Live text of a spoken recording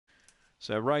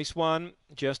So race 1,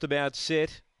 just about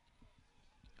set.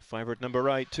 Favourite number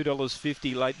 8,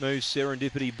 $2.50, late move,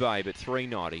 Serendipity Babe at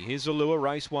 $3.90. Here's Allure,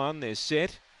 race 1, they're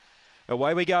set.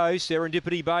 Away we go.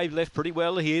 Serendipity Babe left pretty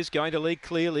well. Here's going to lead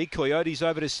clearly. Coyote's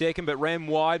over to second, but ran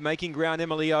wide, making ground.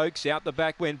 Emily Oakes out the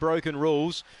back went Broken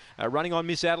Rules. Running on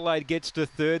Miss Adelaide gets to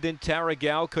third. Then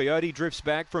Tarragal. Coyote drifts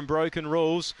back from Broken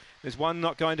Rules. There's one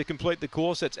not going to complete the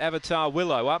course. That's Avatar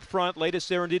Willow. Up front, leader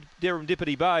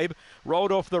Serendipity Babe.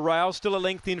 Rolled off the rail. Still a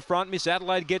length in front. Miss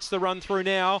Adelaide gets the run through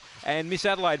now. And Miss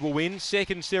Adelaide will win.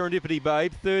 Second, Serendipity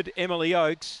Babe. Third, Emily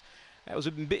Oakes. That was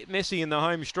a bit messy in the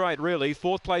home straight, really.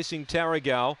 Fourth placing,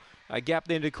 Tarragal. A gap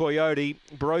then to Coyote,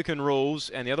 Broken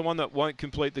Rules. And the other one that won't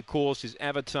complete the course is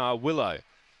Avatar Willow.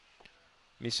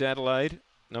 Miss Adelaide,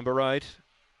 number 8,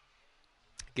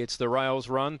 gets the rails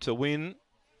run to win.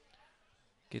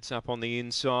 Gets up on the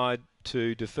inside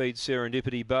to defeat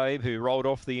Serendipity Babe, who rolled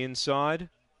off the inside.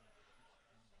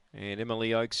 And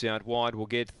Emily Oakes out wide will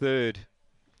get third.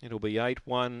 It'll be 8,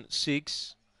 1,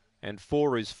 6. And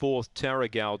 4 is fourth,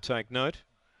 Tarragal, take note.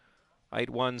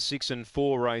 8, 1, 6 and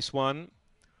 4, race 1.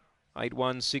 8,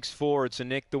 1, 6, 4, it's a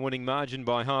neck, the winning margin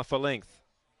by half a length.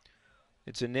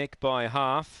 It's a neck by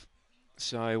half.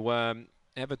 So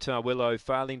Avatar Willow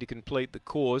failing to complete the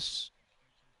course.